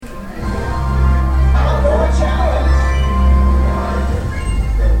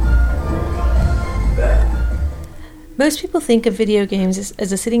Most people think of video games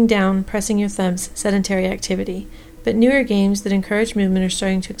as a sitting down, pressing your thumbs, sedentary activity, but newer games that encourage movement are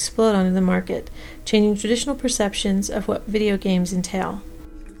starting to explode onto the market, changing traditional perceptions of what video games entail.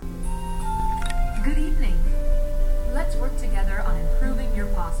 Good evening. Let's work together on improving your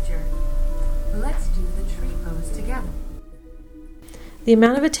posture. Let's do the tree pose together. The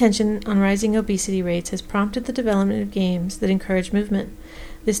amount of attention on rising obesity rates has prompted the development of games that encourage movement.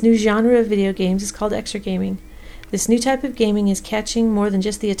 This new genre of video games is called exergaming. This new type of gaming is catching more than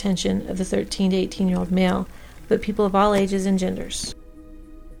just the attention of the 13 to 18-year-old male, but people of all ages and genders.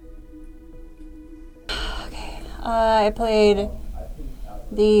 Okay, I played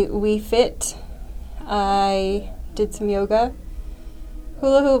the Wii Fit. I did some yoga,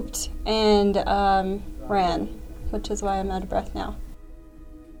 hula hooped, and ran, which is why I'm out of breath now.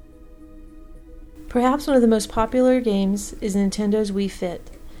 Perhaps one of the most popular games is Nintendo's Wii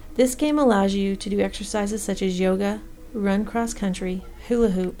Fit. This game allows you to do exercises such as yoga, run cross-country,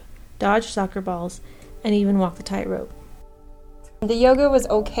 hula hoop, dodge soccer balls, and even walk the tightrope. The yoga was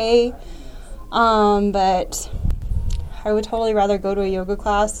okay, but I would totally rather go to a yoga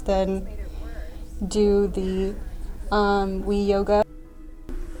class than do the Wii yoga.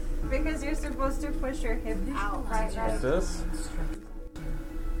 Because you're supposed to push your hip out, right? Like this?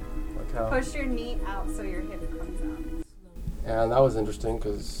 Like how? Push your knee out so your hip comes out. And that was interesting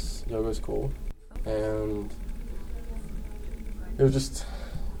because yoga is cool. And it was just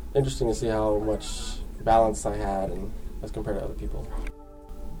interesting to see how much balance I had and as compared to other people.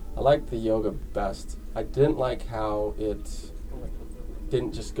 I liked the yoga best. I didn't like how it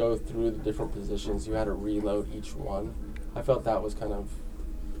didn't just go through the different positions. You had to reload each one. I felt that was kind of,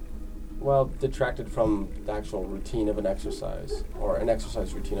 well, detracted from the actual routine of an exercise, or an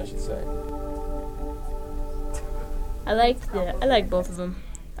exercise routine, I should say. I like both of them.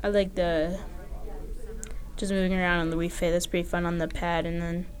 I like the just moving around on the Wii Fit. That's pretty fun on the pad, and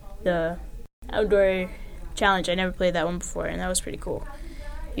then the outdoor challenge. I never played that one before, and that was pretty cool.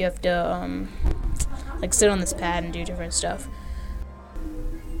 You have to like sit on this pad and do different stuff.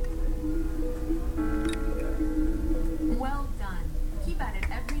 Well done. Keep at it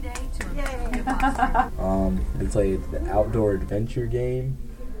every day to improve your posture. We played the outdoor adventure game,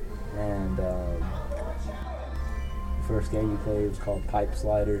 and the first game you played was called Pipe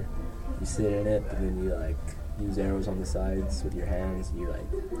Slider. You sit in it, but then you like use arrows on the sides with your hands, and you like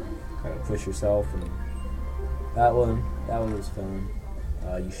kind of push yourself, and that one was fun.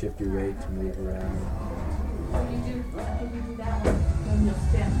 You shift your weight to move around.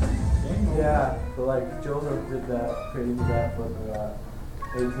 Yeah, but like Joseph did that crazy backflip and got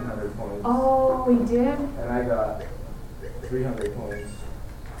 1,800 points. Oh, we did? And I got 300 points.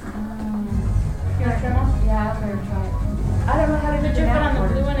 You want to try one? Yeah, I'm going to try it. I don't know how to do Put on that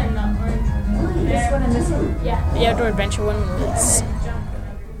the blue one and the orange one. This one and this one? Yeah, the outdoor adventure one was.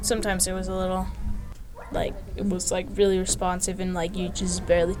 Sometimes it was a little, like, it was like really responsive, and like you just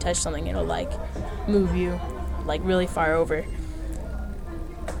barely touch something, it'll like move you like really far over.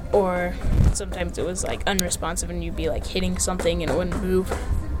 Or sometimes it was like unresponsive and you'd be like hitting something and it wouldn't move.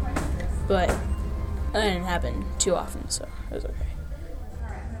 But that didn't happen too often, so it was okay.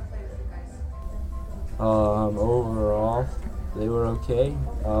 Overall, they were okay.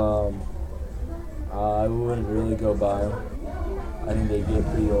 I wouldn't really go buy them. I think they get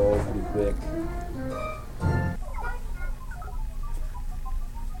pretty old pretty quick.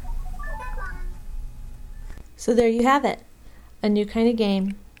 So there you have it, a new kind of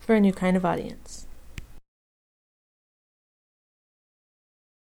game for a new kind of audience.